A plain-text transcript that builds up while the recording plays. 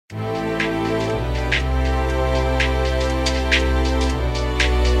Ready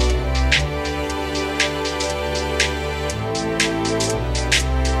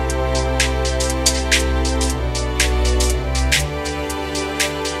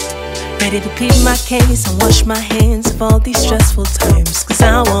to plead my case and wash my hands of all these stressful times. Cause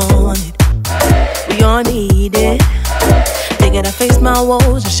I want it, we all need it. Figured I face my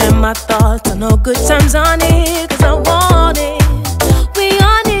woes and share my thoughts. I know good times on it. Cause I want it, we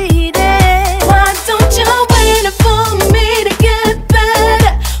all need it. Why don't you wait for me to get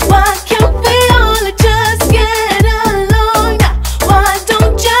better? Why can't we all just get along now? Why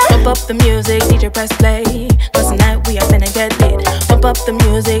don't you bump up the music, DJ press play. Cause tonight we are finna get lit. Bump up the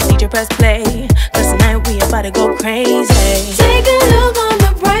music, DJ press play. Cause tonight we about to go crazy. Take a look on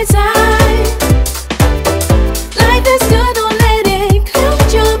the bright side. Life is good, don't let it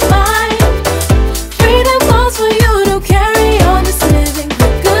cloud your mind. Freedom calls for you to carry on, just living the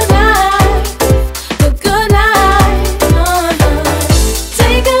good life, the good life.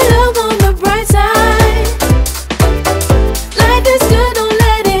 Take a look on the bright side. Life is good, don't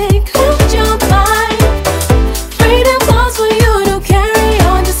let it cloud your mind. Freedom calls for you to carry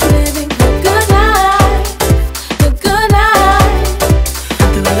on, just living the good life, the good life.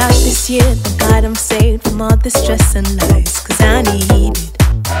 Through a lot this year, thank God I'm saved from all this stress and lies. Cause I need it,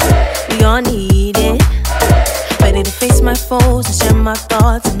 we all need it. Ready to face my foes and share my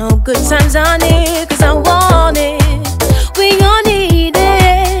thoughts. I know good times on it. Cause I want it, we all need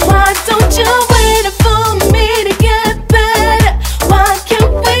it. Why don't you wait for me to get better? Why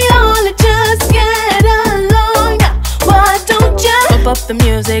can't we all just get along now? Why don't you bump up the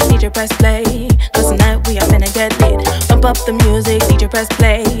music, DJ press play. Cause tonight we are finna get lit. Bump up the music, DJ press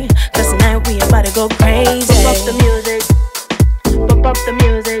play. Cause tonight we about to go crazy. Bump up the music, bump up the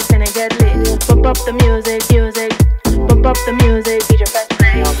music, finna get lit. Bump up the music, music. Bump up the music, DJ press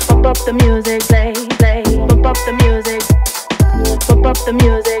play. Bump up the music, play, play. Bump up the music, bump up the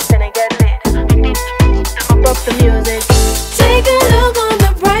music.